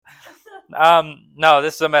No,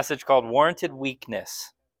 this is a message called Warranted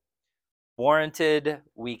Weakness. Warranted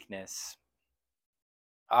Weakness.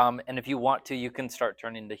 And if you want to, you can start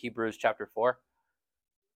turning to Hebrews chapter 4,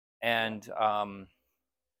 and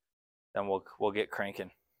then we'll get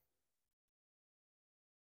cranking.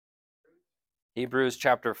 Hebrews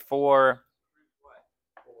chapter 4.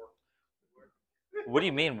 What do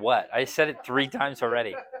you mean, what? I said it 3 times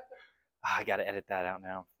already. I got to edit that out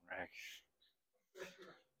now.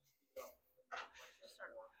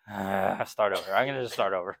 Start over. I'm going to just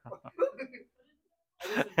start over.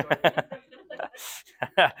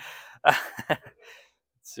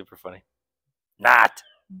 Super funny. Not.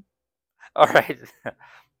 All right.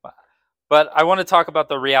 But I want to talk about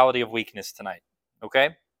the reality of weakness tonight.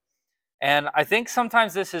 Okay? And I think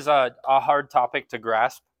sometimes this is a hard topic to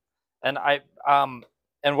grasp. And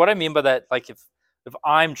and what I mean by that, like if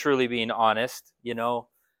I'm truly being honest,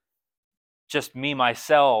 just me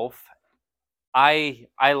myself, I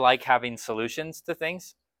like having solutions to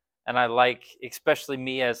things, and I like, especially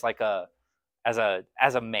me as like as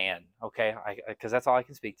a man, okay? Because that's all I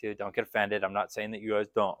can speak to. Don't get offended. I'm not saying that you guys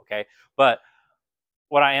don't, okay? But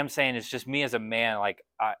what I am saying is just me as a man, like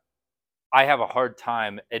I have a hard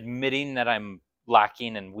time admitting that I'm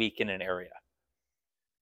lacking and weak in an area,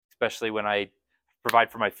 especially when I provide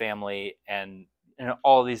for my family and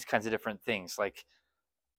all these kinds of different things. Like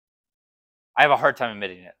I have a hard time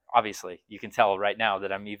admitting it. Obviously, you can tell right now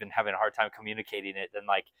that I'm even having a hard time communicating it. And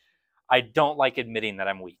like, I don't like admitting that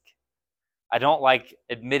I'm weak. I don't like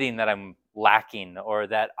admitting that I'm lacking or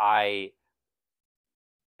that I'm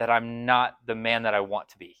not the man that I want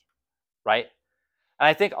to be, right? And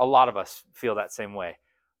I think a lot of us feel that same way.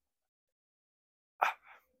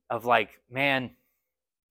 Of like, man,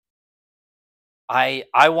 I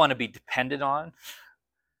want to be depended on.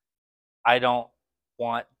 I don't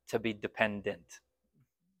want to be dependent.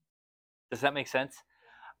 Does that make sense?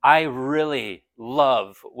 I really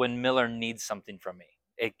love when Miller needs something from me.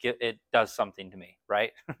 It does something to me,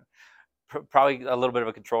 right? Probably a little bit of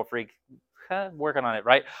a control freak, working on it,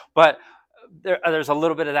 right? But there's a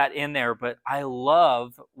little bit of that in there. But I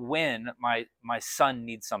love when my son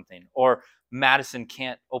needs something, or Madison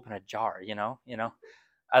can't open a jar.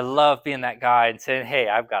 I love being that guy and saying, "Hey,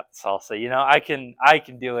 I've got the salsa. I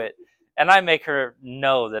can do it," and I make her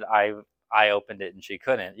know that I opened it and she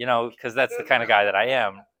couldn't. Because that's the kind of guy that I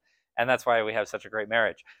am, and that's why we have such a great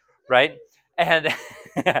marriage, right? And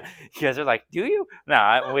you guys are like, "Do you?"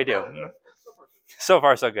 No, we do. So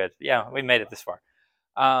far, so good. Yeah, we made it this far.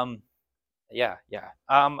 Um, yeah, yeah.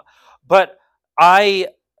 But I,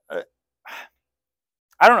 uh,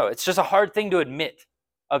 I don't know. It's just a hard thing to admit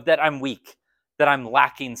of that I'm weak, that I'm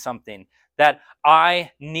lacking something, that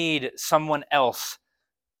I need someone else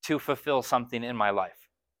to fulfill something in my life,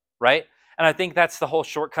 right? And I think that's the whole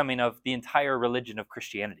shortcoming of the entire religion of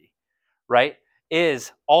Christianity, right?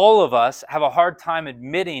 Is all of us have a hard time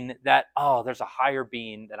admitting that, oh, there's a higher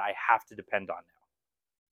being that I have to depend on now.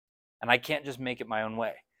 And I can't just make it my own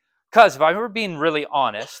way. Because if I were being really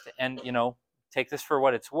honest, and take this for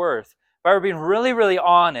what it's worth, if I were being really, really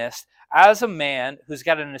honest, as a man who's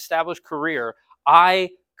got an established career, I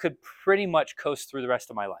could pretty much coast through the rest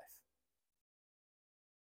of my life.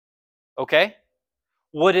 Okay?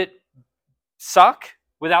 Would it suck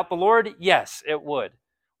without the Lord? Yes, it would.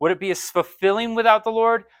 Would it be as fulfilling without the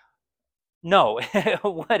Lord? No, it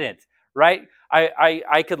wouldn't. Right?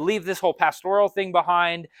 I could leave this whole pastoral thing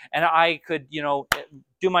behind, and I could,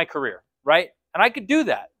 do my career, right? And I could do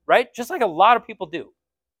that, right? Just like a lot of people do,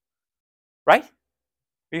 right?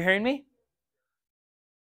 Are you hearing me?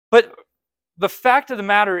 But the fact of the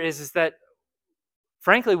matter is that,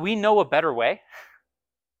 frankly, we know a better way.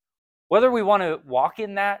 Whether we want to walk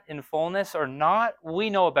in that in fullness or not, we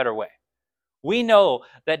know a better way. We know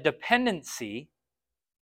that dependency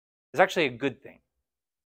is actually a good thing.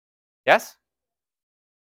 Yes?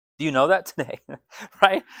 Do you know that today?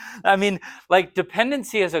 Right? I mean, like,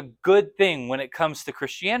 dependency is a good thing when it comes to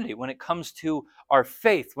Christianity, when it comes to our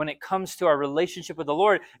faith, when it comes to our relationship with the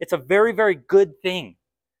Lord. It's a very, very good thing.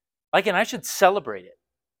 Like, and I should celebrate it.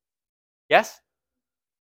 Yes?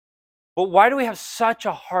 But why do we have such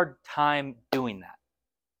a hard time doing that?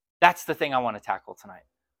 That's the thing I want to tackle tonight,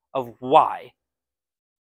 of why.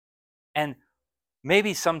 And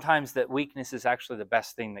maybe sometimes that weakness is actually the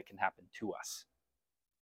best thing that can happen to us.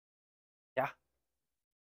 Yeah?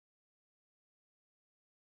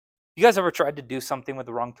 You guys ever tried to do something with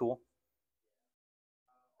the wrong tool?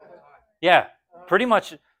 Yeah, pretty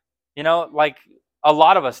much, like a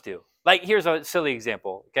lot of us do. Like, here's a silly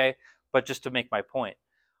example, okay? But just to make my point.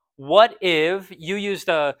 What if you used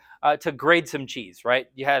to grade some cheese, right?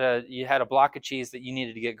 You had a block of cheese that you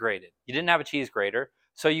needed to get graded. You didn't have a cheese grater,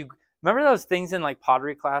 so you remember those things in like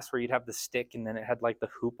pottery class where you'd have the stick and then it had like the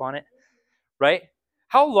hoop on it, right?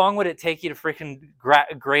 How long would it take you to freaking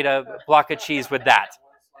grate a block of cheese with that,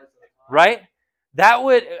 right? That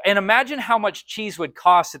would, and imagine how much cheese would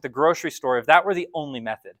cost at the grocery store if that were the only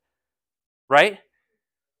method, right?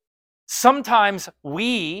 Sometimes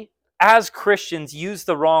we, as Christians, use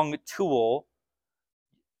the wrong tool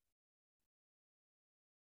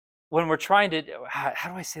when we're trying to, how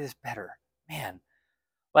do I say this better? Man,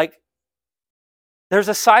 like there's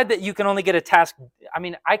a side that you can only get a task. I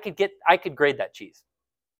mean, I could grade that cheese.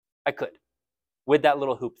 I could with that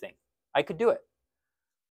little hoop thing. I could do it.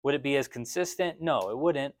 Would it be as consistent? No, it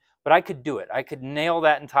wouldn't, but I could do it. I could nail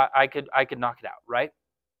that and I could knock it out, right?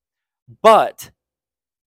 But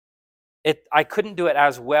I couldn't do it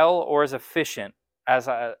as well or as efficient as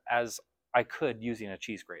I could using a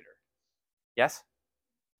cheese grater. Yes?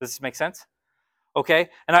 Does this make sense? Okay.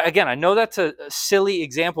 And again, I know that's a silly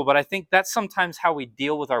example, but I think that's sometimes how we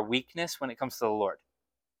deal with our weakness when it comes to the Lord.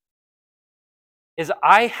 Is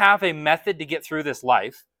I have a method to get through this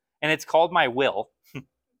life, and it's called my will,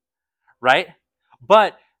 right?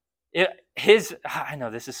 But I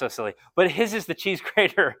know this is so silly, but his is the cheese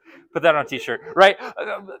grater. Put that on a t-shirt, right?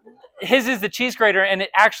 His is the cheese grater, and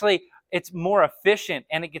it's more efficient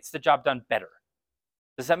and it gets the job done better.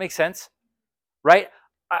 Does that make sense? Right?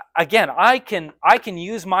 Again, I can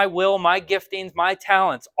use my will, my giftings, my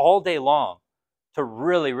talents all day long to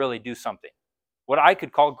really, really do something. What I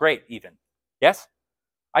could call great, even. Yes?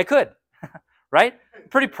 I could. Right? I'm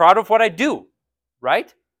pretty proud of what I do.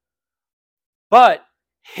 Right? But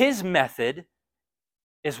his method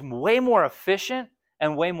is way more efficient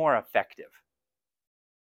and way more effective.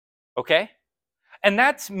 Okay? And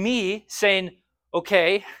that's me saying,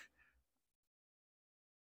 okay,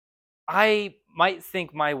 I might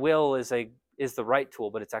think my will is the right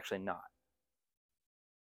tool, but it's actually not.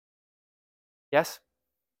 Yes?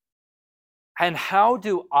 And how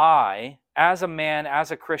do I, as a man,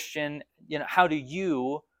 as a Christian, how do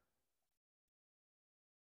you,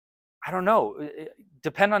 I don't know,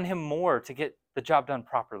 depend on him more to get the job done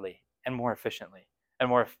properly and more efficiently and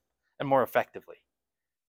more effectively?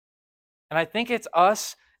 And I think it's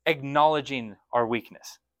us acknowledging our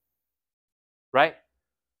weakness, right?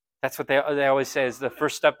 That's what they always say is the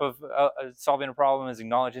first step of solving a problem is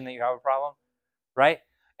acknowledging that you have a problem, right?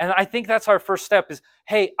 And I think that's our first step is,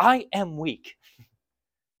 hey, I am weak,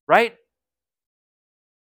 right?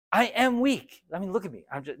 I am weak. I mean, look at me.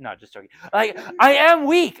 I'm just joking. Like, I am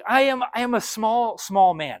weak. I am a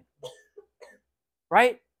small man,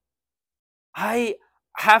 right? I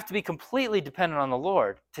have to be completely dependent on the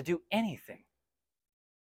Lord to do anything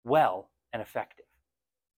well and effective.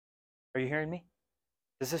 Are you hearing me?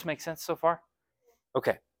 Does this make sense so far?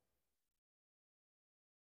 Okay.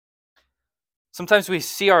 Sometimes we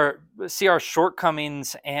see our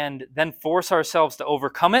shortcomings and then force ourselves to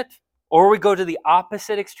overcome it, or we go to the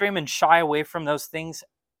opposite extreme and shy away from those things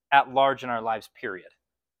at large in our lives, period.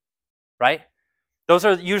 Right? Those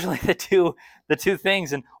are usually the two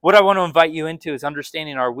things. And what I want to invite you into is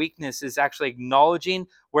understanding our weakness is actually acknowledging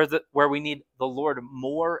where we need the Lord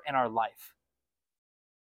more in our life.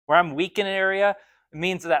 Where I'm weak in an area, it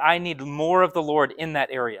means that I need more of the Lord in that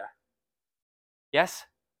area. Yes?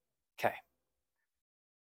 Okay.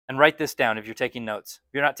 And write this down if you're taking notes.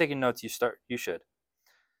 If you're not taking notes, you should.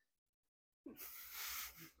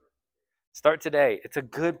 Start today. It's a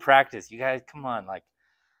good practice. You guys, come on. Like,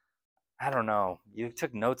 I don't know. You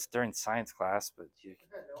took notes during science class,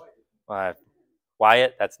 but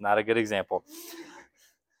Wyatt, that's not a good example.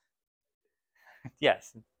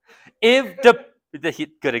 Yes.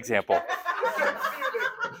 Good example.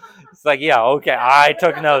 It's like, yeah, okay, I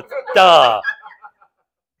took notes. Duh.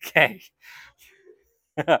 Okay.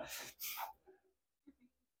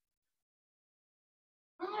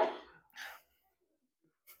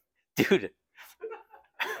 Dude.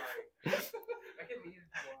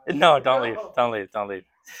 No, don't leave. Don't leave. Don't leave.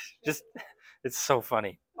 Just, it's so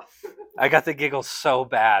funny. I got the giggle so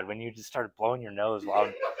bad when you just started blowing your nose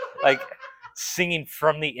while, like, singing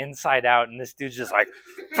from the inside out, and this dude's just like,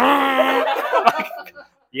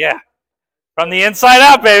 yeah, from the inside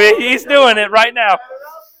out, baby. He's doing it right now.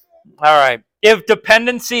 All right. If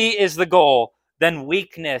dependency is the goal, then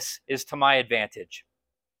weakness is to my advantage.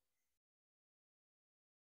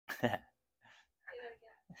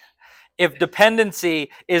 If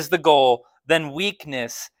dependency is the goal, then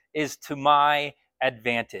weakness is to my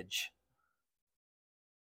advantage.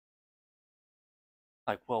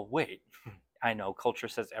 Like, well, wait. I know culture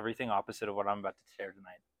says everything opposite of what I'm about to share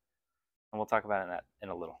tonight. And we'll talk about that in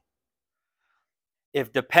a little.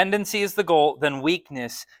 If dependency is the goal, then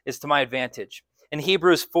weakness is to my advantage. In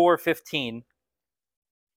Hebrews 4:15,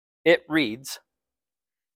 it reads,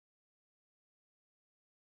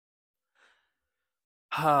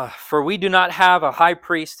 for we do not have a high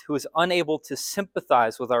priest who is unable to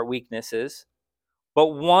sympathize with our weaknesses, but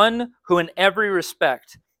one who in every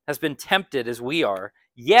respect has been tempted as we are,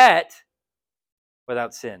 yet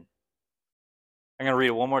without sin. I'm going to read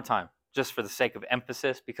it one more time, just for the sake of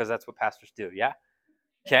emphasis, because that's what pastors do, yeah?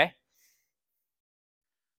 Okay?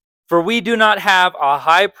 For we do not have a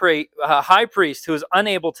high priest who is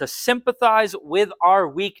unable to sympathize with our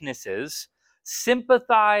weaknesses,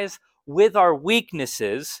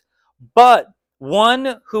 but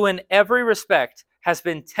one who in every respect has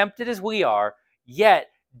been tempted as we are, yet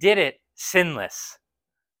did it sinless.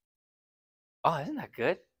 Oh, isn't that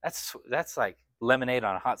good? That's like lemonade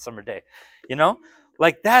on a hot summer day, you know?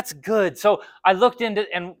 Like, that's good. So I looked into,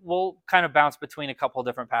 and we'll kind of bounce between a couple of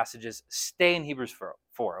different passages. Stay in Hebrews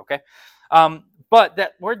 4, okay? But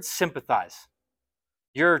that word sympathize,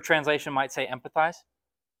 your translation might say empathize.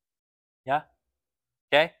 Yeah?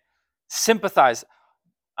 Okay? Sympathize.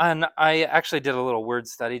 And I actually did a little word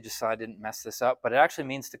study just so I didn't mess this up, but it actually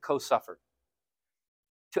means to co-suffer.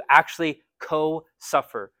 To actually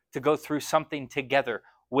co-suffer, to go through something together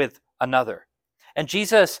with another. And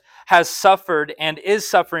Jesus has suffered and is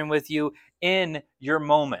suffering with you in your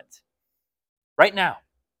moment. Right now.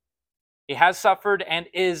 He has suffered and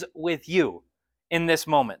is with you in this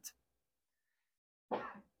moment.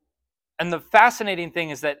 And the fascinating thing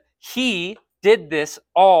is that he did this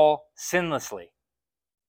all sinlessly.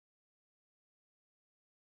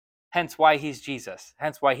 Hence why he's Jesus.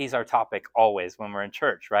 Hence why he's our topic always when we're in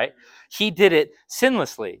church, right? He did it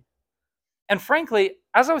sinlessly. And frankly,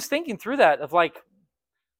 as I was thinking through that, of like,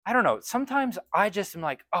 I don't know, sometimes I just am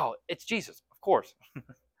like, oh, it's Jesus, of course.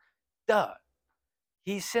 Duh.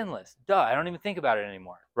 He's sinless. Duh. I don't even think about it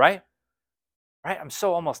anymore, right? Right? I'm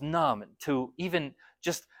so almost numb to even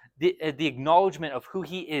just the acknowledgement of who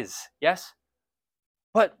he is. Yes?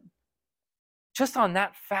 But just on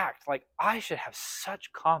that fact, like, I should have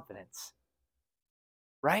such confidence,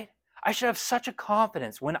 right? I should have such a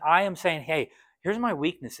confidence when I am saying, hey, here's my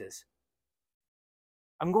weaknesses.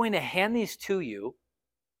 I'm going to hand these to you.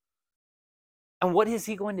 And what is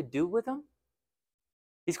he going to do with them?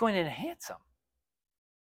 He's going to enhance them.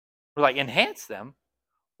 We're like, enhance them?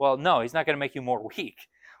 Well, no, he's not going to make you more weak.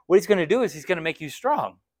 What he's going to do is he's going to make you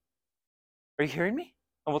strong. Are you hearing me?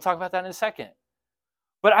 And we'll talk about that in a second.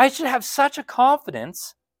 But I should have such a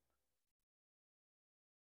confidence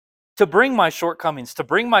to bring my shortcomings, to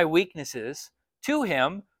bring my weaknesses to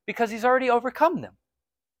him, because he's already overcome them.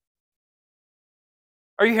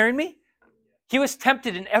 Are you hearing me? He was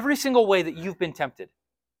tempted in every single way that you've been tempted.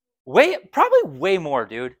 Probably way more,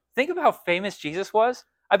 dude. Think of how famous Jesus was.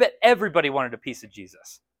 I bet everybody wanted a piece of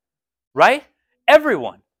Jesus. Right?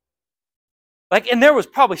 Everyone. Like, and there was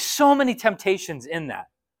probably so many temptations in that.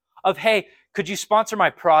 Of, hey, could you sponsor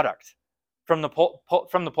my product from the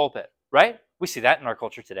pulpit? Right? We see that in our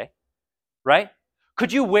culture today. Right?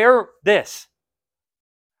 Could you wear this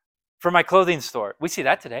for my clothing store? We see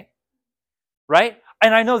that today. Right?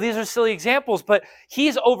 And I know these are silly examples, but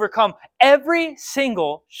he's overcome every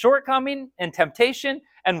single shortcoming and temptation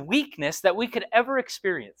and weakness that we could ever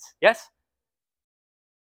experience. Yes?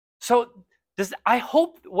 So I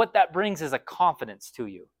hope what that brings is a confidence to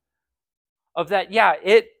you. Of that, yeah,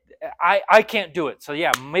 I can't do it. So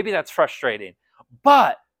yeah, maybe that's frustrating.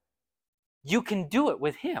 But you can do it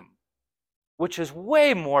with him, which is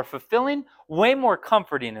way more fulfilling, way more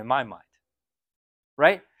comforting in my mind.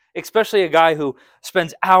 Right? Especially a guy who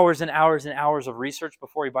spends hours and hours and hours of research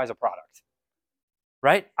before he buys a product.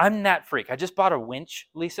 Right? I'm that freak. I just bought a winch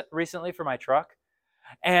recently for my truck.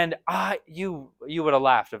 And you would have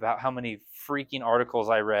laughed about how many freaking articles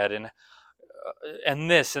I read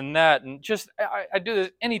and this and that. And just, I do this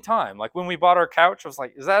anytime. Like when we bought our couch, I was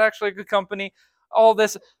like, is that actually a good company? All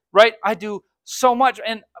this, right? I do so much.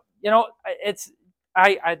 And,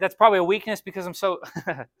 that's probably a weakness because I'm so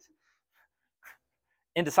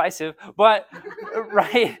indecisive, but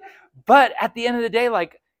right. But at the end of the day,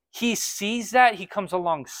 like, he sees that, he comes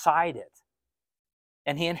alongside it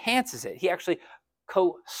and he enhances it. He actually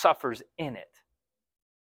co-suffers in it.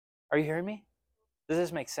 Are you hearing me? Does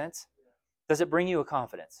this make sense? Does it bring you a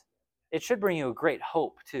confidence? It should bring you a great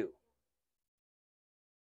hope too.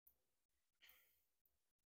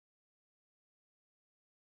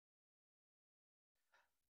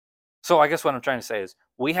 So I guess what I'm trying to say is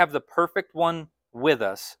we have the perfect one with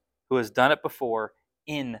us who has done it before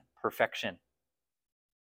in perfection.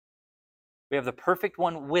 We have the perfect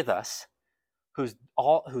one with us who's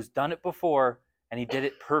done it before, and he did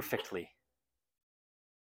it perfectly.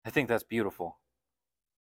 I think that's beautiful.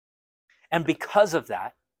 And because of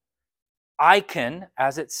that, I can,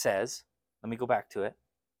 as it says, let me go back to it.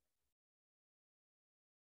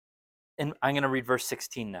 And I'm going to read verse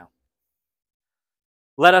 16 now.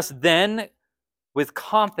 Let us then with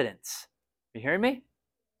confidence, you hearing me?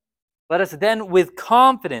 Let us then with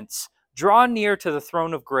confidence draw near to the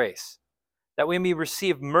throne of grace, that we may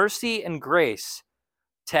receive mercy and grace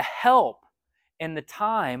to help in the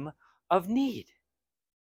time of need.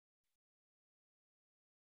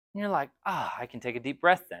 And you're like, I can take a deep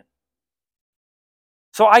breath then.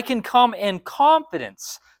 So I can come in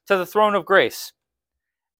confidence to the throne of grace.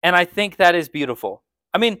 And I think that is beautiful.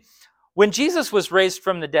 I mean, when Jesus was raised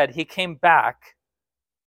from the dead, he came back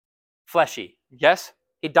fleshy. Yes?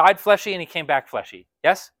 He died fleshy and he came back fleshy.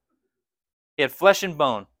 Yes? He had flesh and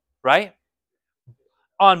bone, right?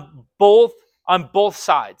 On both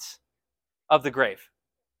sides of the grave.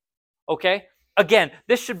 Okay? Again,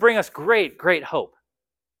 this should bring us great hope.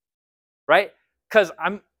 Right? Cuz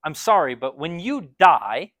I'm sorry, but when you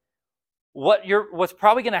die, what's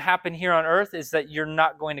probably going to happen here on earth is that you're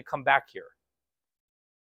not going to come back here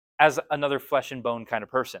as another flesh and bone kind of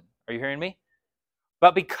person. Are you hearing me?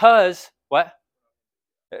 But because what?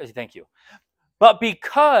 Thank you. But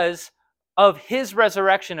because of his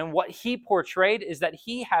resurrection and what he portrayed is that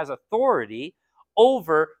he has authority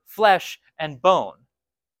over flesh and bone.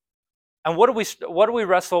 And what do we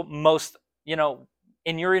wrestle most,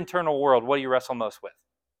 in your internal world, what do you wrestle most with?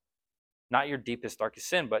 Not your deepest, darkest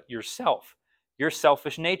sin, but yourself, your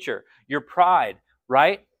selfish nature, your pride,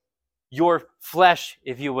 right? Your flesh,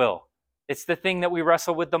 if you will. It's the thing that we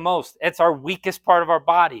wrestle with the most. It's our weakest part of our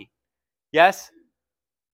body. Yes?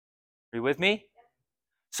 Are you with me?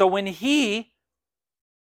 So when he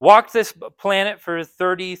walked this planet for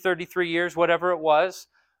 30, 33 years, whatever it was,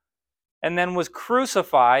 and then was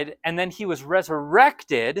crucified, and then he was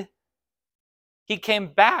resurrected, he came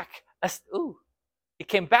back as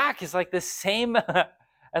like the same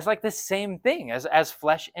as like the same thing as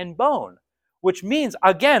flesh and bone, which means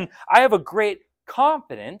again I have a great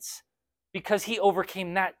confidence because he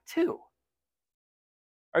overcame that too.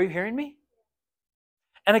 Are you hearing me?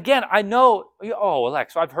 And again, I know,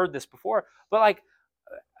 Alex, I've heard this before, but like,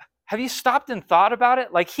 have you stopped and thought about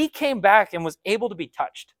it? Like, he came back and was able to be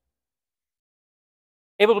touched,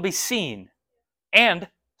 able to be seen, and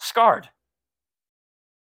scarred.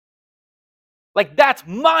 Like, that's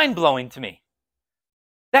mind-blowing to me.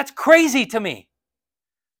 That's crazy to me.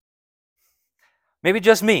 Maybe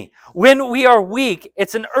just me. When we are weak,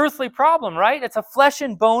 it's an earthly problem, right? It's a flesh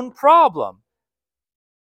and bone problem.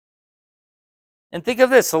 And think of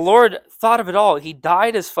this, the Lord thought of it all. He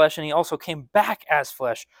died as flesh and he also came back as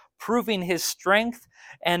flesh, proving his strength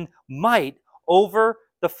and might over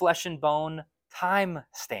the flesh and bone time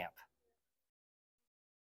stamp.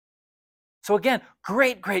 So again,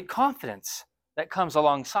 great confidence that comes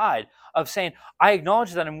alongside of saying, I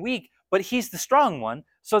acknowledge that I'm weak, but he's the strong one,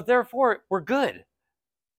 so therefore we're good.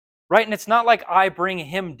 Right? And it's not like I bring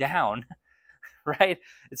him down. Right?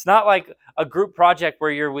 It's not like a group project where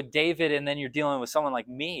you're with David and then you're dealing with someone like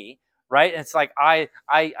me, right? And it's like I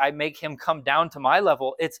make him come down to my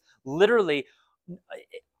level. It's literally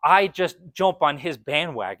I just jump on his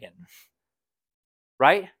bandwagon,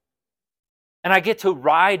 right? And I get to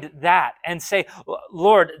ride that and say,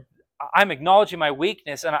 Lord, I'm acknowledging my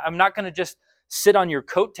weakness, and I'm not going to just sit on your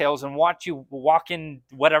coattails and watch you walk in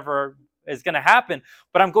whatever is going to happen,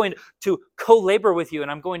 but I'm going to co-labor with you, and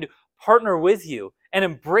I'm going to partner with you and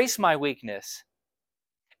embrace my weakness,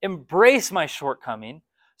 embrace my shortcoming,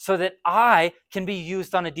 so that I can be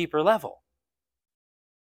used on a deeper level.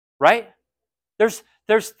 Right? There's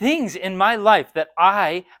things in my life that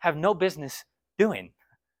I have no business doing.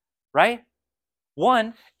 Right?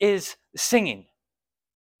 One is singing.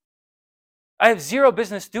 I have zero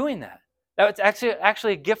business doing that. That's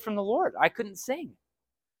actually a gift from the Lord. I couldn't sing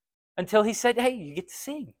until he said, hey, you get to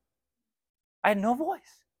sing. I had no voice.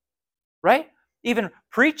 Right? Even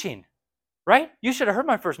preaching. Right? You should have heard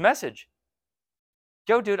my first message.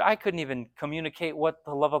 Joe, dude, I couldn't even communicate what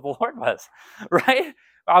the love of the Lord was. Right?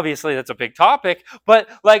 Obviously, that's a big topic, but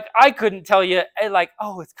like I couldn't tell you, like,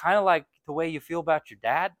 oh, it's kind of like the way you feel about your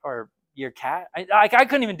dad or your cat. I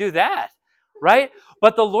couldn't even do that. Right?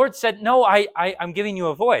 But the Lord said, no, I'm giving you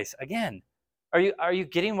a voice. Again, are you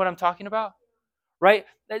getting what I'm talking about? Right?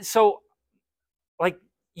 So, like,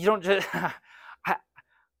 you don't just,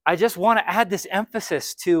 I just want to add this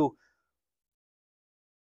emphasis to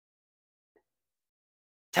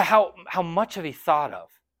how much have he thought of?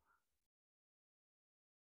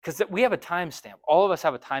 Because we have a timestamp. All of us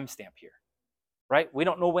have a timestamp here. right? We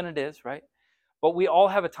don't know when it is, right? But we all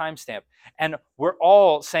have a timestamp. And we're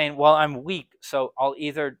all saying, well, I'm weak, so I'll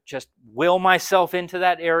either just will myself into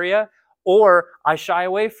that area or I shy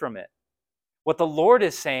away from it. What the Lord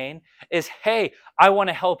is saying is, hey, I want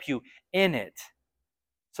to help you in it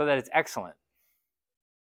so that it's excellent.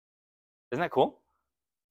 Isn't that cool?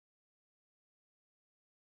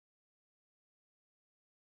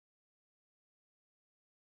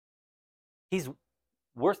 He's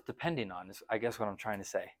worth depending on, is I guess what I'm trying to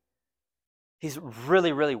say. He's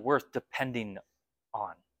really, really worth depending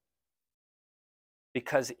on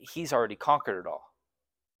because he's already conquered it all.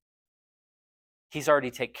 He's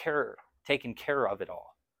already taken care of it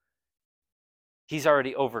all. He's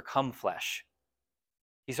already overcome flesh.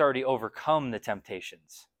 He's already overcome the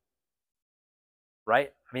temptations.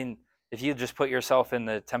 Right? I mean, if you just put yourself in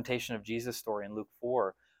the temptation of Jesus story in Luke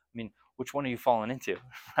 4, I mean, which one are you falling into?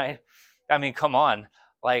 Right? I mean, come on.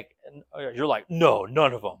 Like, you're like, no,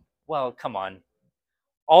 none of them. Well, come on.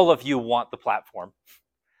 All of you want the platform.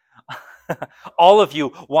 All of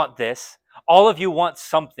you want this. All of you want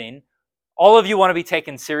something. All of you want to be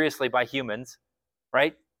taken seriously by humans,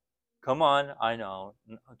 right? Come on. I know.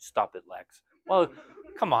 Stop it, Lex. Well,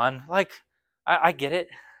 come on. Like, I get it.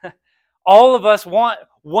 All of us want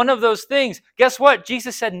one of those things. Guess what?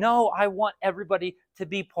 Jesus said, no, I want everybody to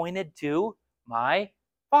be pointed to my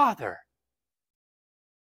Father.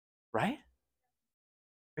 Right?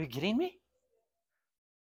 Are you getting me?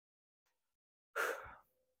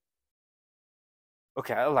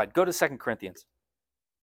 Okay, I lied. Go to 2 Corinthians.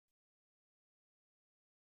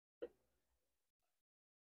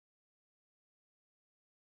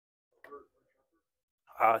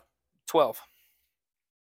 12.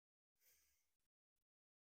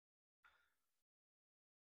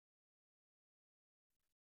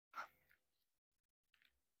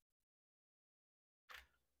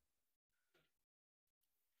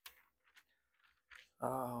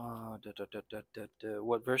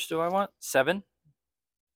 What verse do I want? 7?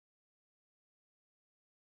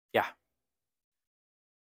 Yeah.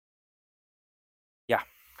 Yeah.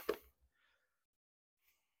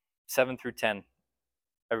 7 through 10.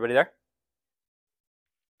 Everybody there?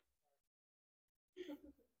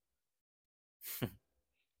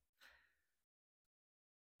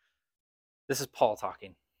 This is Paul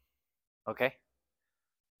talking. Okay?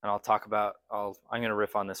 And I'm going to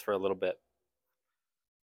riff on this for a little bit.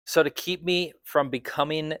 So to keep me from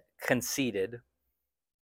becoming conceited,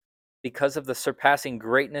 because of the surpassing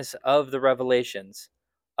greatness of the revelations,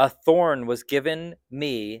 a thorn was given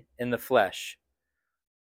me in the flesh,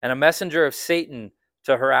 and a messenger of Satan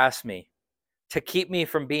to harass me, to keep me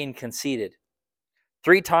from being conceited.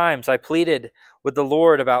 3 times I pleaded with the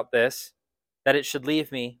Lord about this, that it should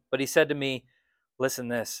leave me, but he said to me, listen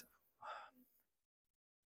this,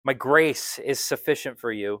 my grace is sufficient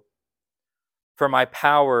for you, for my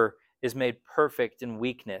power is made perfect in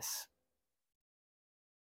weakness.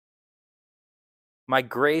 My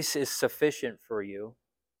grace is sufficient for you,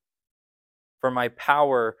 for my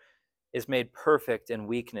power is made perfect in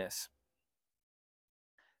weakness.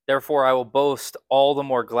 Therefore, I will boast all the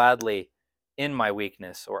more gladly in my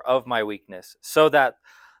weakness, or of my weakness, so that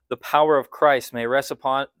the power of Christ may rest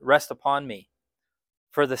upon me.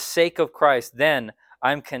 For the sake of Christ, then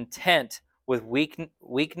I'm content with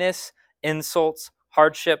weakness, insults,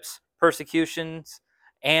 hardships, persecutions,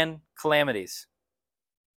 and calamities.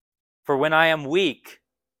 For when I am weak,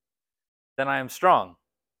 then I am strong.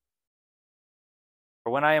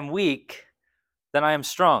 For when I am weak, then I am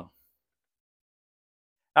strong.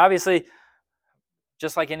 Obviously,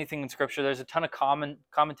 just like anything in Scripture, there's a ton of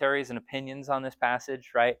commentaries and opinions on this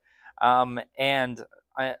passage, right? And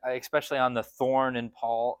I especially on the thorn in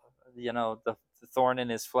Paul, the thorn in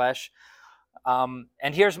his flesh.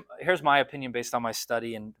 And here's my opinion based on my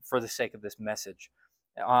study and for the sake of this message.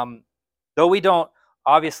 Though we don't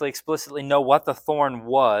obviously explicitly know what the thorn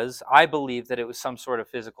was, I believe that it was some sort of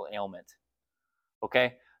physical ailment.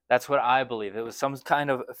 Okay? That's what I believe. It was some kind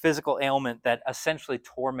of physical ailment that essentially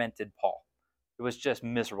tormented Paul. It was just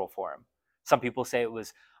miserable for him. Some people say it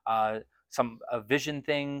was a vision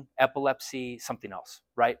thing, epilepsy, something else,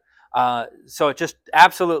 right? So it just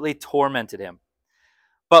absolutely tormented him.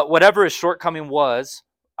 But whatever his shortcoming was,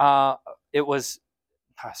 it was,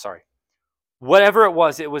 whatever it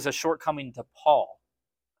was a shortcoming to Paul,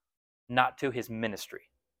 not to his ministry.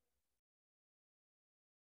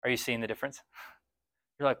 Are you seeing the difference?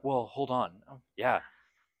 You're like, well, hold on. Oh, yeah.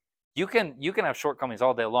 You can have shortcomings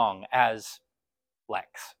all day long as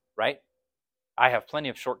Lex, right? I have plenty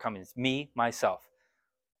of shortcomings, myself,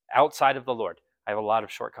 outside of the Lord. I have a lot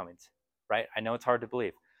of shortcomings, right? I know it's hard to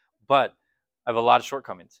believe, but I have a lot of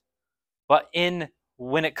shortcomings. But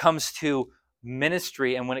when it comes to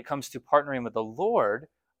ministry and when it comes to partnering with the Lord,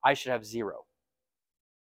 I should have 0.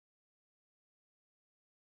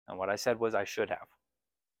 And what I said was I should have,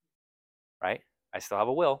 right? I still have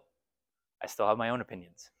a will. I still have my own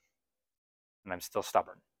opinions. And I'm still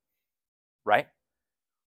stubborn, right?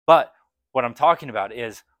 But what I'm talking about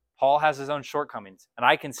is Paul has his own shortcomings. And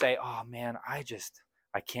I can say, oh man, I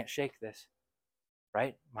can't shake this,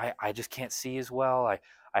 right? I just can't see as well.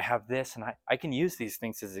 I have this, and I can use these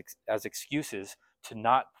things as excuses to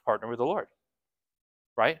not partner with the Lord,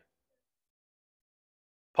 right?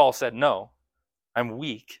 Paul said, no, I'm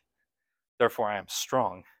weak, therefore I am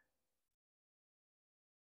strong.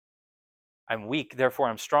 I'm weak, therefore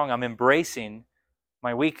I'm strong. I'm embracing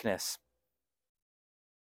my weakness.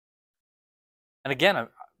 And again,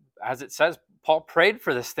 as it says, Paul prayed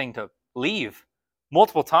for this thing to leave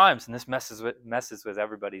multiple times, and this messes with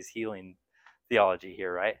everybody's healing theology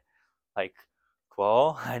here, right? Like,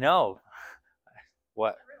 well, I know.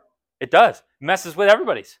 What? It does. It messes with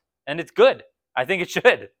everybody's, and it's good. I think it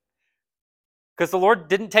should. Because the Lord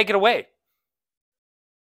didn't take it away.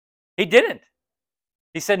 He didn't.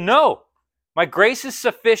 He said, no, my grace is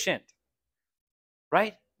sufficient.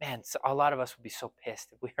 Right? Man, so a lot of us would be so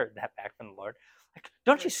pissed if we heard that back from the Lord. Like,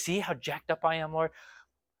 don't you see how jacked up I am, Lord?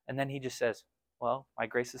 And then he just says, well, my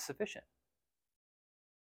grace is sufficient.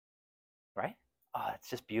 Right? Oh, it's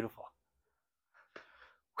just beautiful.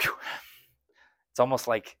 Whew. It's almost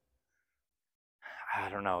like, I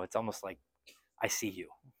don't know, it's almost like I see you.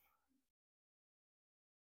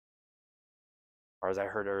 Or as I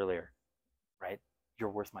heard earlier, right?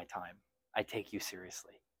 You're worth my time. I take you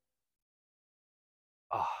seriously.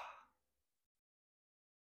 Oh,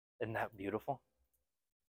 isn't that beautiful?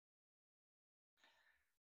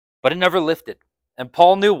 But it never lifted. And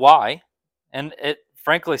Paul knew why. And it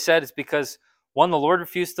frankly said it's because, one, the Lord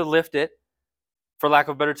refused to lift it, for lack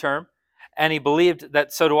of a better term. And he believed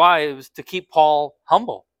that, so do I, it was to keep Paul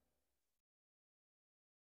humble.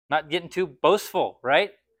 Not getting too boastful,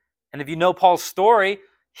 right? And if you know Paul's story,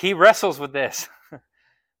 he wrestles with this,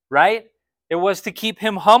 right? It was to keep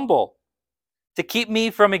him humble, to keep me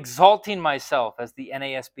from exalting myself, as the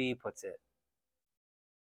NASB puts it.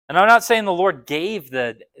 And I'm not saying the Lord gave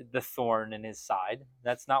the thorn in his side.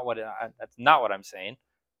 That's not what I'm saying,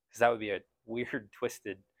 because that would be a weird,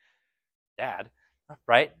 twisted dad,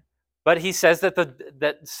 right? But he says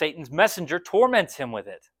that Satan's messenger torments him with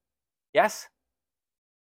it. Yes?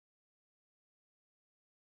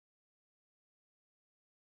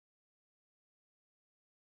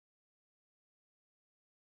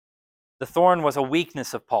 The thorn was a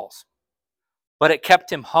weakness of Paul's, but it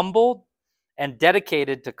kept him humbled and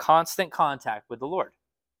dedicated to constant contact with the Lord.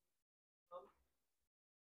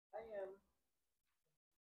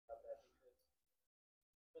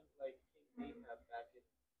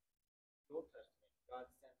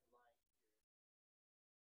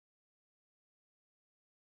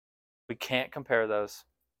 We can't compare those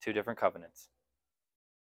two different covenants.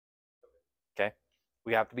 Okay?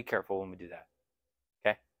 We have to be careful when we do that.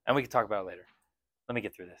 Okay? And we can talk about it later. Let me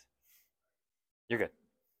get through this. You're good.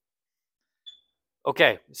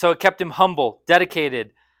 Okay, so it kept him humble,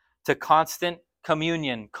 dedicated to constant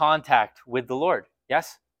communion, contact with the Lord.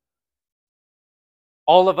 Yes?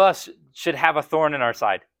 All of us should have a thorn in our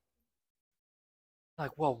side.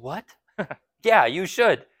 Like, well, what? Yeah, you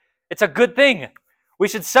should. It's a good thing. We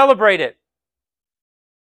should celebrate it.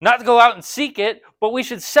 Not to go out and seek it, but we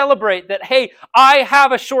should celebrate that, hey, I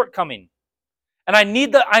have a shortcoming. And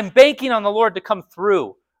I'm banking on the Lord to come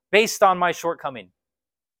through based on my shortcoming.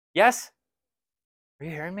 Yes? Are you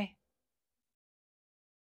hearing me?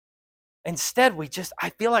 Instead, I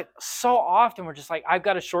feel like so often we're just like, I've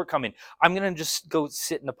got a shortcoming. I'm going to just go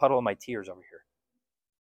sit in a puddle of my tears over here.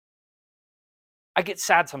 I get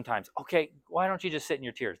sad sometimes. Okay, why don't you just sit in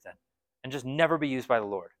your tears then and just never be used by the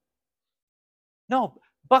Lord? No,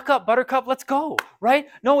 buck up, buttercup, let's go, right?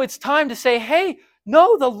 No, it's time to say, hey,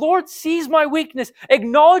 no, the Lord sees my weakness,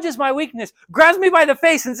 acknowledges my weakness, grabs me by the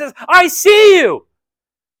face and says, I see you.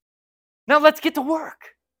 Now let's get to work.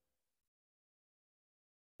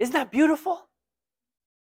 Isn't that beautiful?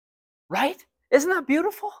 Right? Isn't that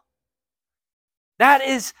beautiful?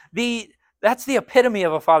 That's the epitome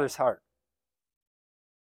of a father's heart.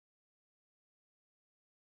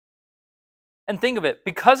 And think of it,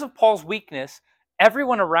 because of Paul's weakness,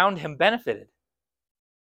 everyone around him benefited.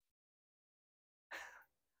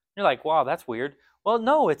 You're like, wow, that's weird. Well,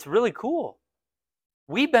 no, it's really cool.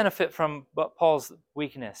 We benefit from Paul's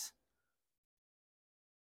weakness,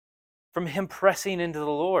 from him pressing into the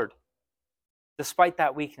Lord despite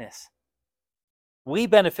that weakness. We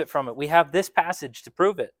benefit from it. We have this passage to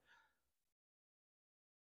prove it.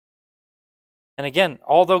 And again,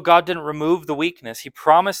 although God didn't remove the weakness, he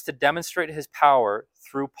promised to demonstrate his power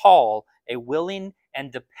through Paul, a willing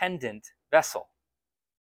and dependent vessel.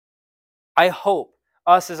 I hope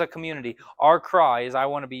us as a community, our cry is, I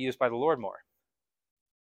want to be used by the Lord more.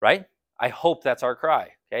 Right? I hope that's our cry.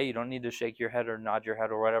 Okay, you don't need to shake your head or nod your head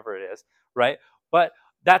or whatever it is, right? But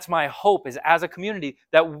that's my hope, is as a community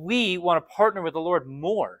that we want to partner with the Lord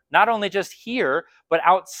more, not only just here, but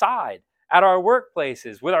outside, at our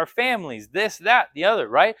workplaces, with our families, this, that, the other,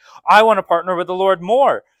 right? I want to partner with the Lord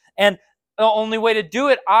more. And the only way to do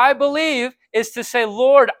it, I believe, is to say,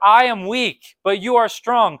 Lord, I am weak, but you are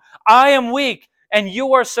strong. I am weak and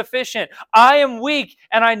you are sufficient. I am weak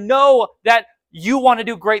and I know that you want to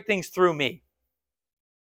do great things through me.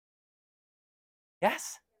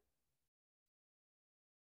 Yes?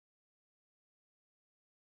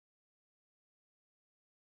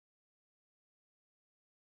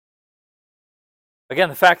 Again,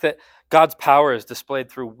 the fact that God's power is displayed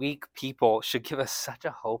through weak people should give us such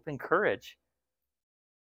a hope and courage.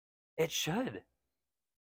 It should.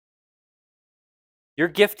 Your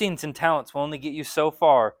giftings and talents will only get you so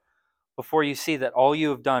far before you see that all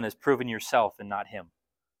you have done is proven yourself and not him.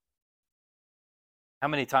 How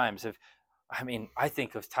many times have, I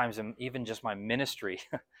think of times in even just my ministry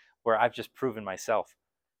where I've just proven myself.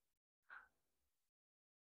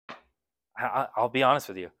 I'll be honest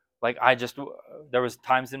with you. Like there was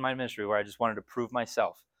times in my ministry where I just wanted to prove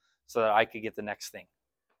myself so that I could get the next thing.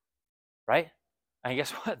 Right? And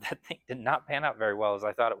guess what? That thing did not pan out very well as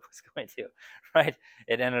I thought it was going to. Right?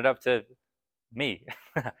 It ended up to me,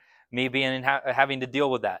 me being having to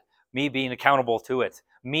deal with that, me being accountable to it,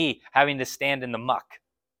 me having to stand in the muck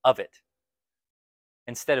of it.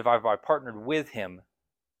 Instead of if I partnered with him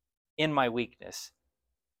in my weakness,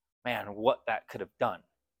 man, what that could have done.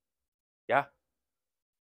 Yeah.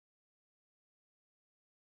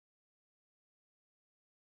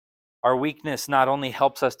 Our weakness not only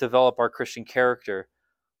helps us develop our Christian character,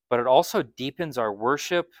 but it also deepens our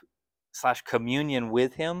worship / communion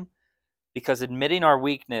with him, because admitting our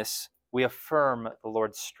weakness, we affirm the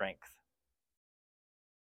Lord's strength.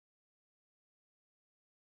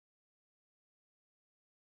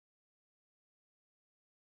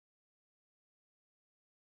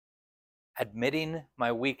 Admitting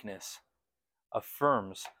my weakness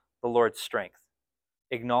affirms the Lord's strength,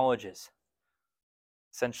 acknowledges,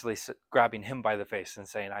 essentially grabbing him by the face and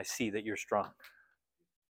saying, I see that you're strong.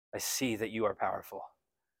 I see that you are powerful.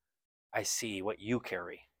 I see what you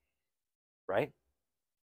carry, right?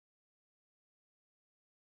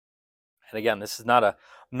 And again, this is not a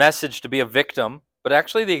message to be a victim, but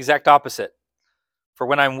actually the exact opposite. For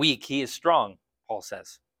when I'm weak, he is strong, Paul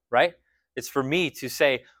says, right? It's for me to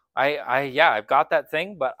say, I've got that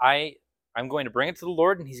thing, but I'm going to bring it to the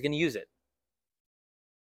Lord and he's going to use it,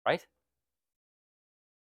 right?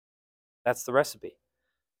 That's the recipe. At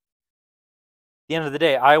the end of the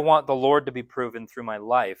day, I want the Lord to be proven through my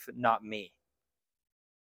life, not me.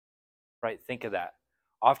 Right? Think of that.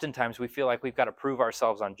 Oftentimes we feel like we've got to prove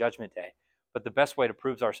ourselves on Judgment Day, but the best way to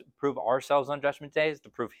prove ourselves on Judgment Day is to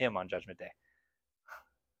prove him on Judgment Day.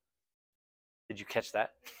 Did you catch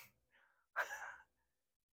that?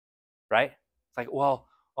 Right? It's like, well,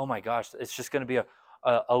 oh my gosh, it's just going to be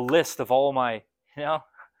a list of all my,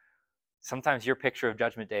 sometimes your picture of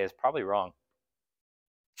Judgment Day is probably wrong.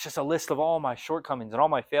 It's just a list of all my shortcomings and all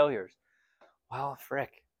my failures. Well,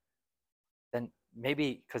 frick. Then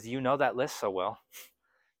maybe, because you know that list so well,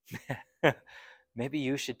 maybe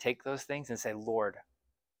you should take those things and say, Lord,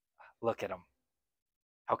 look at them.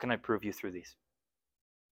 How can I prove you through these?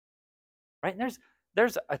 Right? And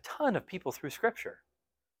there's a ton of people through Scripture.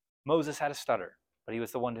 Moses had a stutter, but he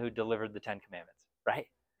was the one who delivered the 10 Commandments, right?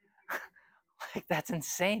 Like, that's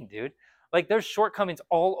insane, dude. Like, there's shortcomings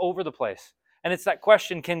all over the place. And it's that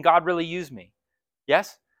question, can God really use me?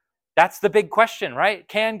 Yes? That's the big question, right?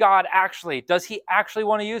 Can God actually, does he actually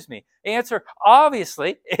want to use me? The answer,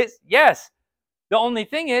 obviously, is yes. The only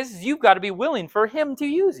thing is you've got to be willing for him to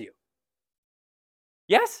use you.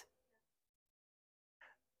 Yes?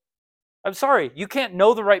 I'm sorry, you can't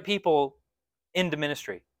know the right people into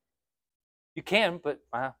ministry. You can, but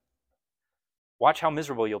watch how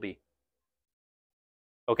miserable you'll be.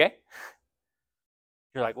 Okay?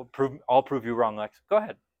 You're like, well, I'll prove you wrong, Lex. Go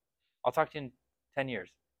ahead. I'll talk to you in 10 years.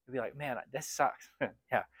 You'll be like, man, this sucks. Yeah,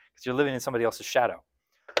 because you're living in somebody else's shadow.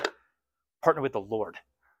 Partner with the Lord.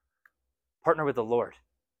 Partner with the Lord.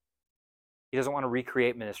 He doesn't want to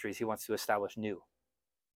recreate ministries. He wants to establish new.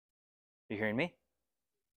 You hearing me?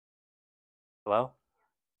 Hello?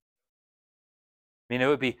 I mean, it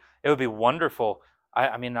would be wonderful.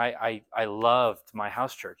 I loved my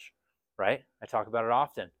house church, right? I talk about it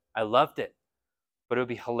often. I loved it. But it would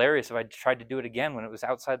be hilarious if I tried to do it again when it was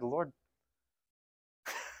outside the Lord,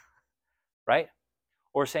 right?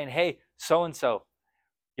 Or saying, "Hey, so and so,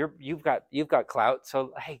 you've got clout,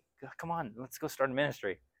 so hey, come on, let's go start a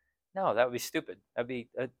ministry." No, that would be stupid. That'd be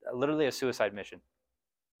literally a suicide mission.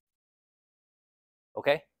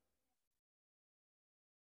 Okay,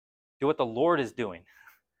 do what the Lord is doing.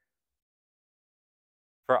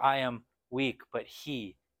 For I am weak, but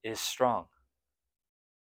He is strong.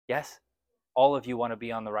 Yes, all of you want to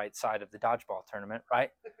be on the right side of the dodgeball tournament,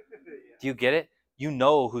 right? Do you get it? You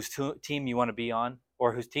know whose team you want to be on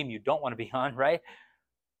or whose team you don't want to be on, right?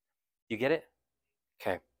 You get it?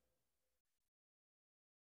 Okay.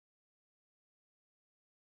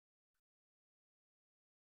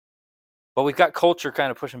 But we've got culture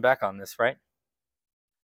kind of pushing back on this, right?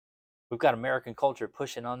 We've got American culture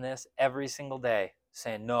pushing on this every single day,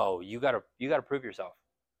 saying, "No, you got to prove yourself."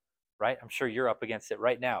 Right? I'm sure you're up against it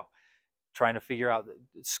right now, trying to figure out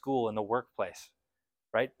school and the workplace,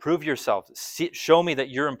 right? Prove yourself. Show me that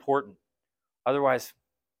you're important. Otherwise,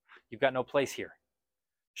 you've got no place here.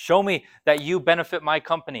 Show me that you benefit my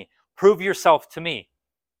company. Prove yourself to me.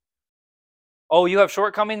 Oh, you have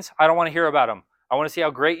shortcomings? I don't want to hear about them. I want to see how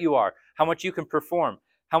great you are, how much you can perform,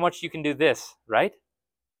 how much you can do this, right?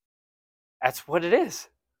 That's what it is.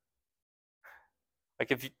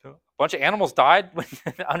 Like if a bunch of animals died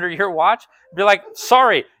under your watch, be like,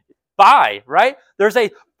 sorry, bye, right? There's a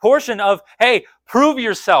portion of, hey, prove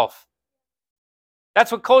yourself.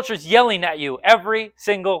 That's what culture's yelling at you every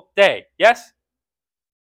single day. Yes?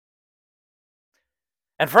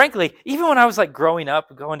 And frankly, even when I was like growing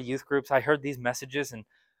up, going to youth groups, I heard these messages and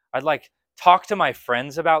I'd like talk to my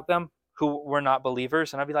friends about them who were not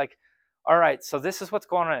believers. And I'd be like, all right, so this is what's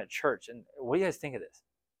going on at church. And what do you guys think of this?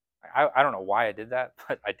 I don't know why I did that,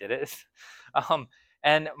 but I did it. Um,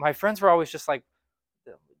 and my friends were always just like,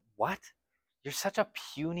 what? You're such a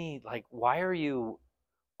puny, like, why do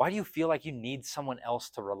you feel like you need someone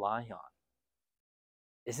else to rely on?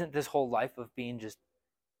 Isn't this whole life of being just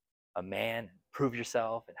a man, prove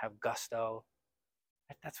yourself and have gusto?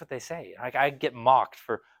 That's what they say. Like I get mocked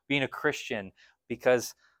for being a Christian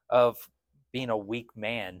because of being a weak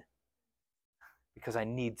man because I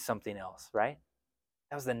need something else, right?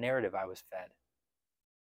 That was the narrative I was fed.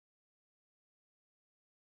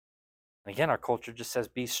 And again, our culture just says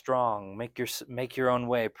be strong, make your own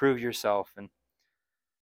way, prove yourself, and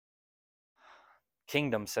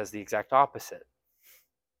kingdom says the exact opposite.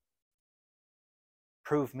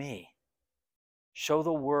 Prove me. Show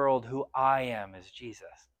the world who I am as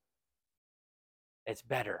Jesus. It's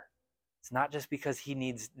better. It's not just because he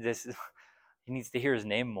needs this, he needs to hear his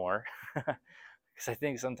name more. Because I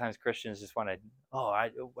think sometimes Christians just want to,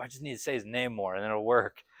 I just need to say his name more and then it'll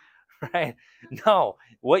work. Right? No,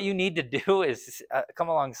 what you need to do is come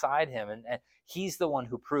alongside him, and he's the one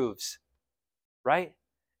who proves, right?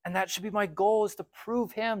 And that should be my goal, is to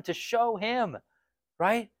prove him, to show him,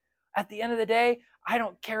 right? At the end of the day, I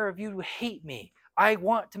don't care if you hate me. I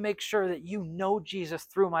want to make sure that you know Jesus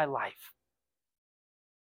through my life.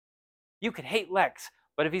 You can hate Lex,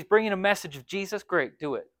 but if he's bringing a message of Jesus, great,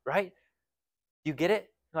 do it, right? You get it?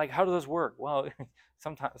 Like, how do those work? Well,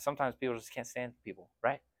 sometimes people just can't stand people,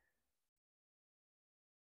 right?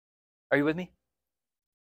 Are you with me?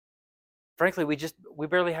 Frankly, we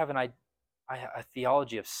barely have a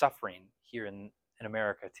theology of suffering here in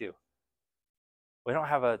America too. We don't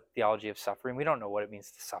have a theology of suffering. We don't know what it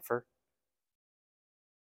means to suffer,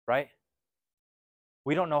 right?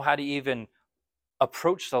 We don't know how to even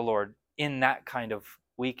approach the Lord in that kind of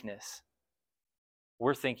weakness.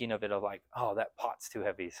 We're thinking of it of like, oh, that pot's too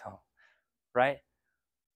heavy, so right?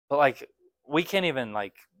 But like we can't even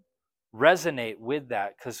like resonate with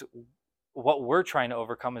that because what we're trying to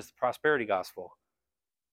overcome is the prosperity gospel.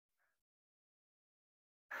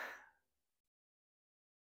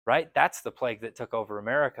 Right? That's the plague that took over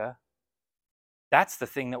America. That's the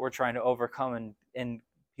thing that we're trying to overcome in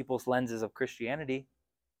people's lenses of Christianity,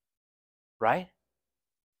 right?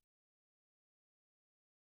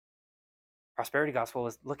 Prosperity gospel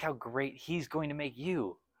is look how great he's going to make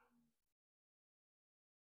you,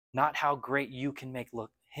 not how great you can make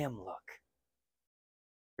him look.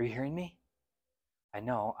 Are you hearing me? I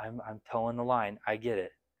know I'm towing the line. I get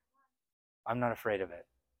it. I'm not afraid of it.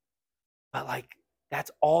 But like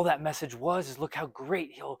that's all that message was, is look how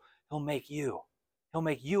great he'll make you. He'll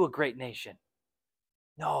make you a great nation.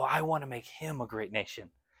 No, I want to make him a great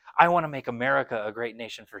nation. I want to make America a great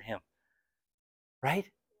nation for him. Right?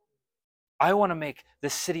 I want to make the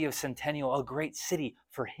city of Centennial a great city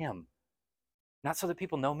for him. Not so that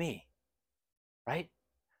people know me. Right?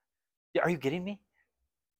 Are you getting me?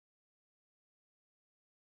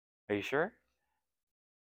 Are you sure?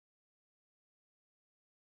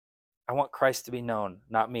 I want Christ to be known,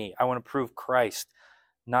 not me. I want to prove Christ,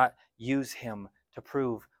 not use him to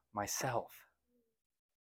prove myself.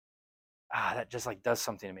 That just like does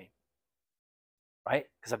something to me, right?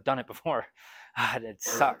 Because I've done it before. And it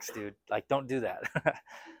sucks, dude. Like, don't do that.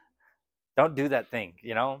 Don't do that thing,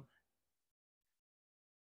 you know?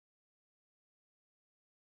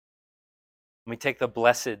 We take the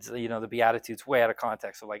blesseds, you know, the Beatitudes way out of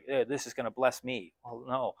context. So like, this is going to bless me. Well,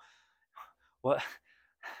 no. Well,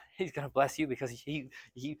 he's going to bless you because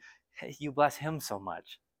you bless him so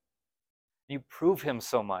much. You prove him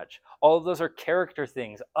so much. All of those are character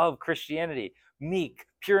things of Christianity. Meek,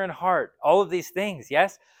 pure in heart, all of these things,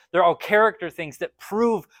 yes? They're all character things that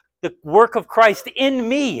prove the work of Christ in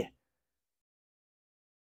me.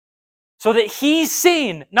 So that he's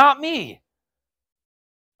seen, not me.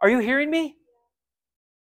 Are you hearing me?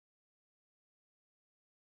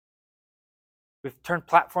 We've turned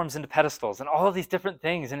platforms into pedestals and all of these different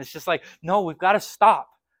things. And it's just like, no, we've got to stop.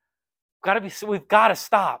 We've got to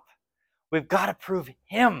stop. We've got to prove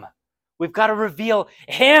him. We've got to reveal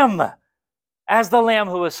him as the Lamb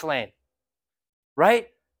who was slain. Right?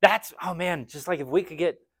 That's, oh man, just like if we could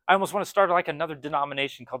get, I almost want to start like another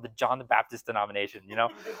denomination called the John the Baptist denomination, you know?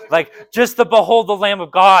 Like, just to behold the Lamb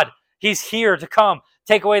of God. He's here to come,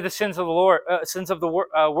 take away the sins of the Lord, sins of the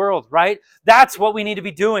world, right? That's what we need to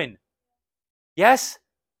be doing. Yes?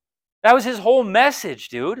 That was his whole message,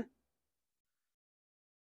 dude. And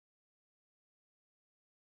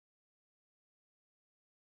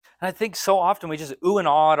I think so often we just ooh and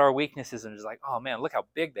ah at our weaknesses and just like, oh man, look how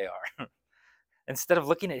big they are. Instead of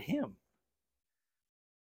looking at him.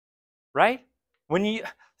 Right? When you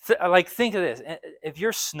like, think of this. If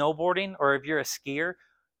you're snowboarding or if you're a skier,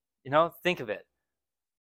 you know, think of it.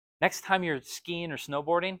 Next time you're skiing or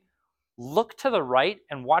snowboarding, look to the right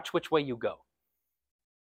and watch which way you go.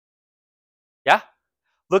 Yeah?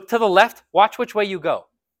 Look to the left, watch which way you go.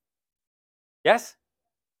 Yes?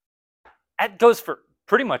 That goes for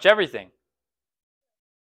pretty much everything.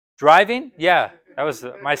 Driving? Yeah. That was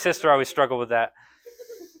my sister always struggled with that.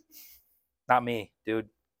 Not me, dude.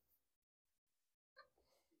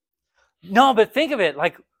 No, but think of it,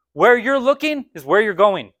 like where you're looking is where you're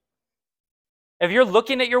going. If you're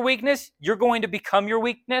looking at your weakness, you're going to become your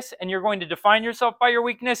weakness and you're going to define yourself by your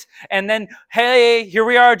weakness. And then, hey, here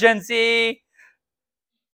we are, Gen Z.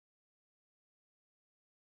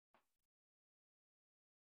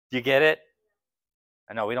 Do you get it?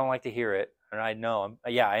 I know we don't like to hear it. And I know,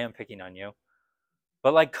 I am picking on you.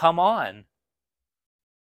 But like, come on.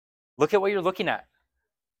 Look at what you're looking at.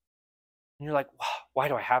 And you're like, wow, why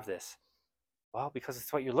do I have this? Well, because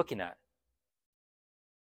it's what you're looking at.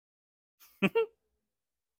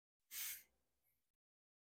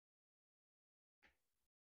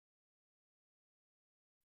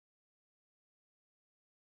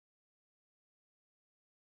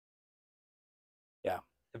 Yeah.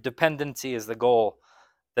 If dependency is the goal,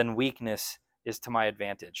 then weakness is to my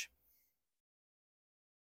advantage.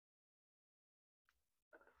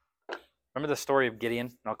 Remember the story of Gideon?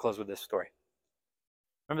 And I'll close with this story.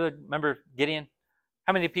 Remember Gideon?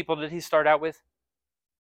 How many people did he start out with?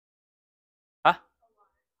 Huh?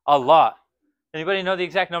 A lot. Anybody know the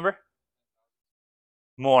exact number?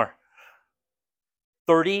 More.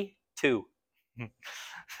 32.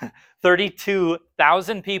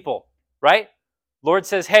 32,000 people, right? Lord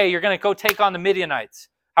says, hey, you're going to go take on the Midianites.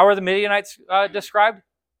 How are the Midianites described?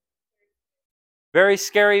 Very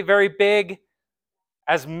scary, very big.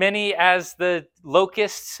 As many as the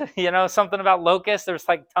locusts, you know, something about locusts. There's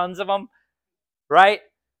like tons of them, right?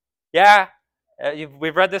 Yeah.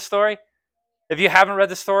 We've read this story. If you haven't read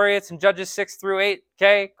the story, it's in Judges 6-8.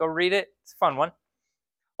 Okay, go read it. It's a fun one.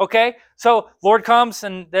 Okay, so Lord comes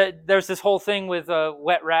and there's this whole thing with a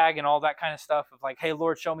wet rag and all that kind of stuff of like, hey,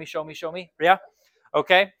 Lord, show me, show me, show me. Yeah,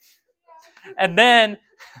 okay. And then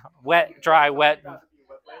wet, dry, wet.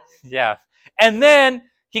 Yeah. And then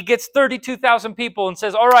he gets 32,000 people and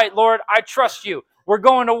says, all right, Lord, I trust you. We're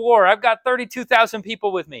going to war. I've got 32,000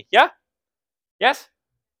 people with me. Yeah? Yes?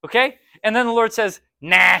 Okay. And then the Lord says,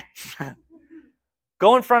 nah.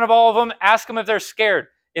 Go in front of all of them. Ask them if they're scared.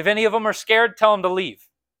 If any of them are scared, tell them to leave.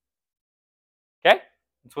 Okay?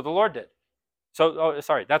 That's what the Lord did.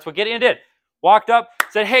 That's what Gideon did. Walked up,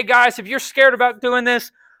 said, hey guys, if you're scared about doing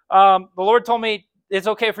this, the Lord told me it's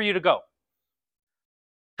okay for you to go.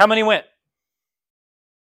 How many went?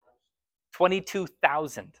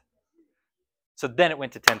 22,000. So then it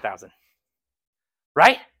went to 10,000.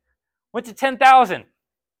 Right? Went to 10,000. And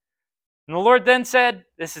the Lord then said,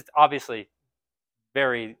 this is obviously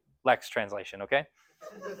very Lex translation, okay?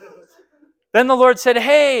 Then the Lord said,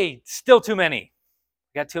 hey, still too many.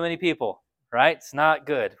 We got too many people. right? It's not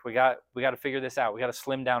good. We got to figure this out. We got to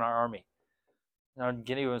slim down our army. And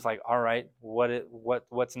Gideon was like, all right,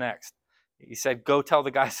 what's next? He said, go tell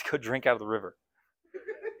the guys to go drink out of the river.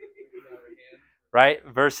 Right?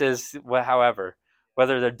 Versus, however,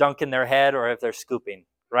 whether they're dunking their head or if they're scooping,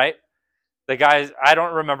 right? The guys, I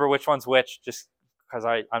don't remember which one's which, just because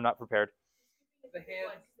I'm not prepared. The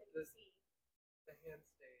hand stage.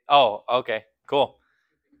 Oh, okay, cool.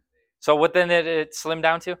 So what then did it slim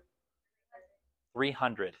down to?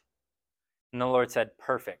 300. And the Lord said,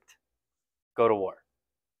 perfect. Go to war.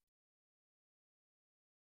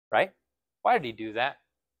 Right? Why did he do that?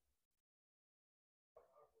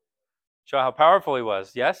 Show how powerful he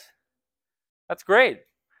was. Yes? That's great.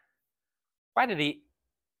 Why did he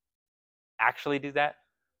actually do that?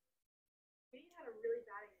 He had a really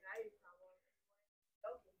bad anxiety problem.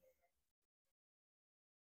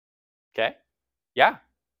 Okay. Yeah.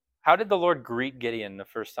 How did the Lord greet Gideon the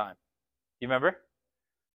first time? You remember?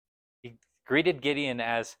 He greeted Gideon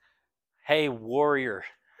as, hey, warrior.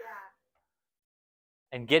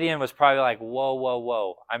 Yeah. And Gideon was probably like, whoa, whoa,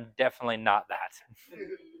 whoa. I'm definitely not that.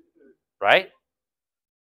 Right?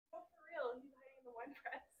 Oh, for real, he's hiding in the one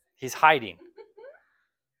dress. He's hiding.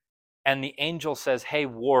 And the angel says, hey,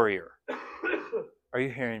 warrior. Are you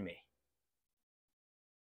hearing me?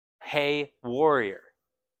 Hey, warrior.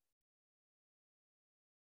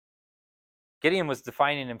 Gideon was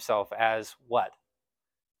defining himself as what?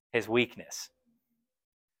 His weakness.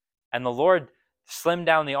 And the Lord slimmed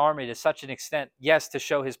down the army to such an extent, yes, to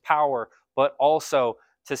show his power, but also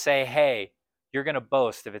to say, hey, you're going to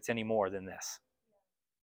boast if it's any more than this.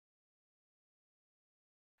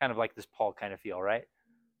 Kind of like this Paul kind of feel, right?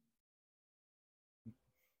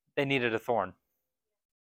 They needed a thorn.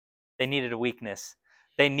 They needed a weakness.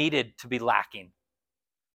 They needed to be lacking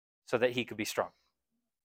so that he could be strong.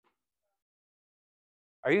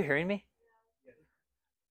 Are you hearing me?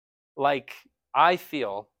 Like, I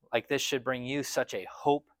feel like this should bring you such a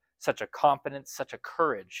hope, such a confidence, such a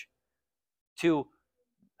courage to,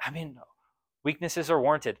 weaknesses are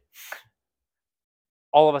warranted.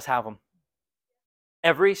 All of us have them.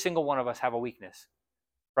 Every single one of us have a weakness,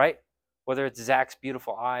 right? Whether it's Zach's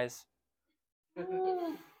beautiful eyes.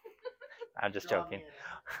 I'm just joking.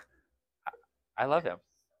 I love him.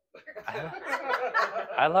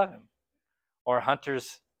 I love him. Or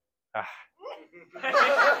Hunter's.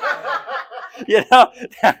 You know?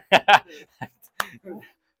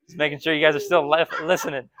 Just making sure you guys are still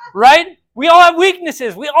listening. Right? We all have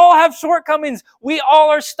weaknesses. We all have shortcomings. We all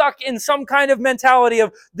are stuck in some kind of mentality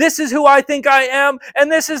of, this is who I think I am,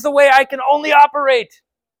 and this is the way I can only operate.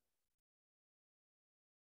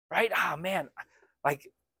 Right? Oh, man. Like,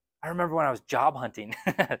 I remember when I was job hunting,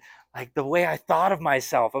 like the way I thought of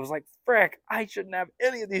myself, I was like, frick, I shouldn't have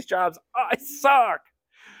any of these jobs. I suck.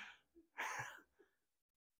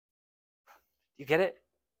 You get it?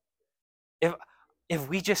 If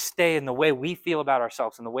we just stay in the way we feel about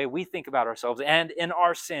ourselves and the way we think about ourselves and in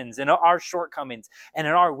our sins and our shortcomings and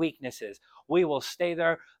in our weaknesses, we will stay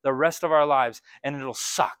there the rest of our lives and it'll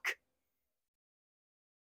suck.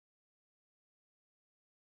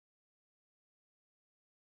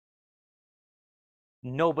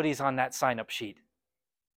 Nobody's on that sign-up sheet.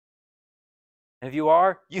 And if you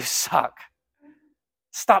are, you suck.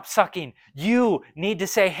 Stop sucking. You need to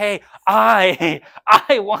say, hey, I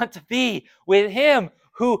want to be with him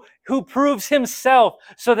who proves himself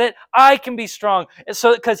so that I can be strong,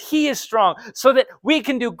 so because he is strong, so that we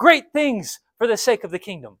can do great things for the sake of the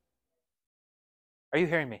kingdom. Are you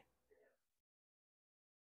hearing me?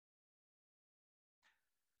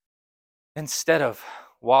 Instead of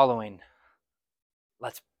wallowing,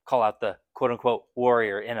 let's call out the quote-unquote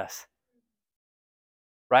warrior in us.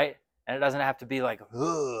 Right? And it doesn't have to be like,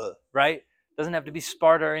 ugh, right? It doesn't have to be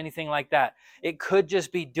Sparta or anything like that. It could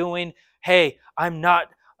just be doing, hey, I'm not,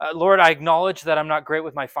 Lord, I acknowledge that I'm not great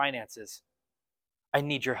with my finances. I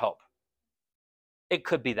need your help. It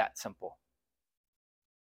could be that simple.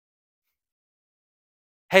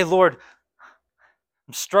 Hey, Lord,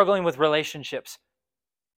 I'm struggling with relationships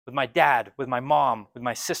with my dad, with my mom, with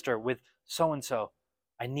my sister, with so-and-so.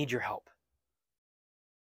 I need your help.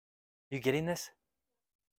 You getting this?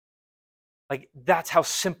 Like, that's how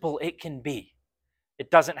simple it can be.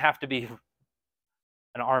 It doesn't have to be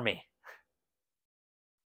an army.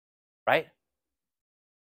 Right?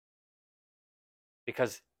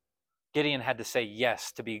 Because Gideon had to say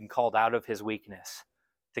yes to being called out of his weakness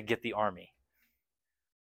to get the army.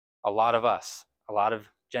 A lot of us, a lot of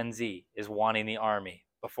Gen Z is wanting the army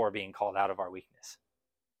before being called out of our weakness.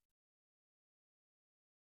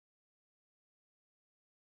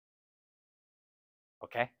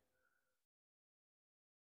 Okay?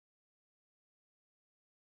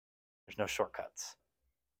 There's no shortcuts.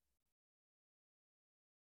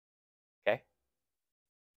 Okay?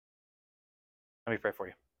 Let me pray for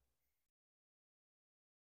you.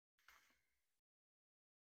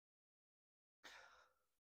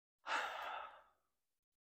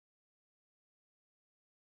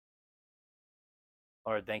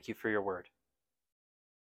 Lord, thank you for your word.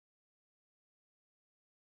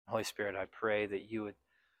 Holy Spirit, I pray that you would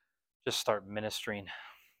just start ministering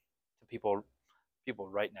to people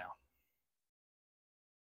right now.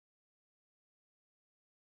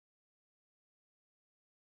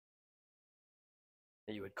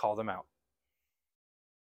 That you would call them out.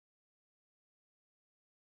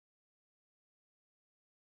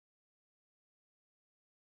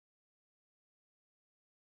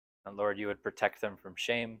 And Lord, you would protect them from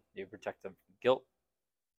shame. You would protect them from guilt.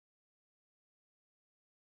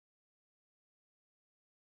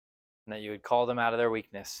 And that you would call them out of their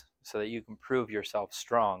weakness so that you can prove yourself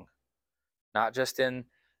strong, not just in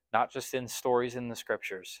stories in the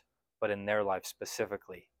scriptures, but in their life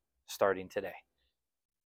specifically, starting today.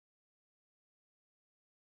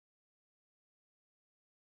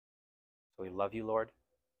 So we love you, Lord.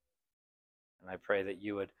 And I pray that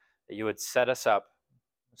you would set us up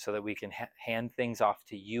so that we can hand things off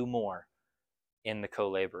to you more in the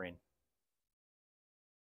co-laboring.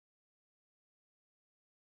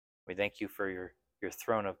 We thank you for your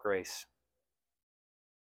throne of grace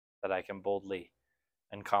that I can boldly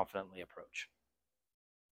and confidently approach.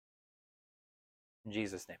 In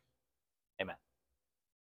Jesus' name, amen.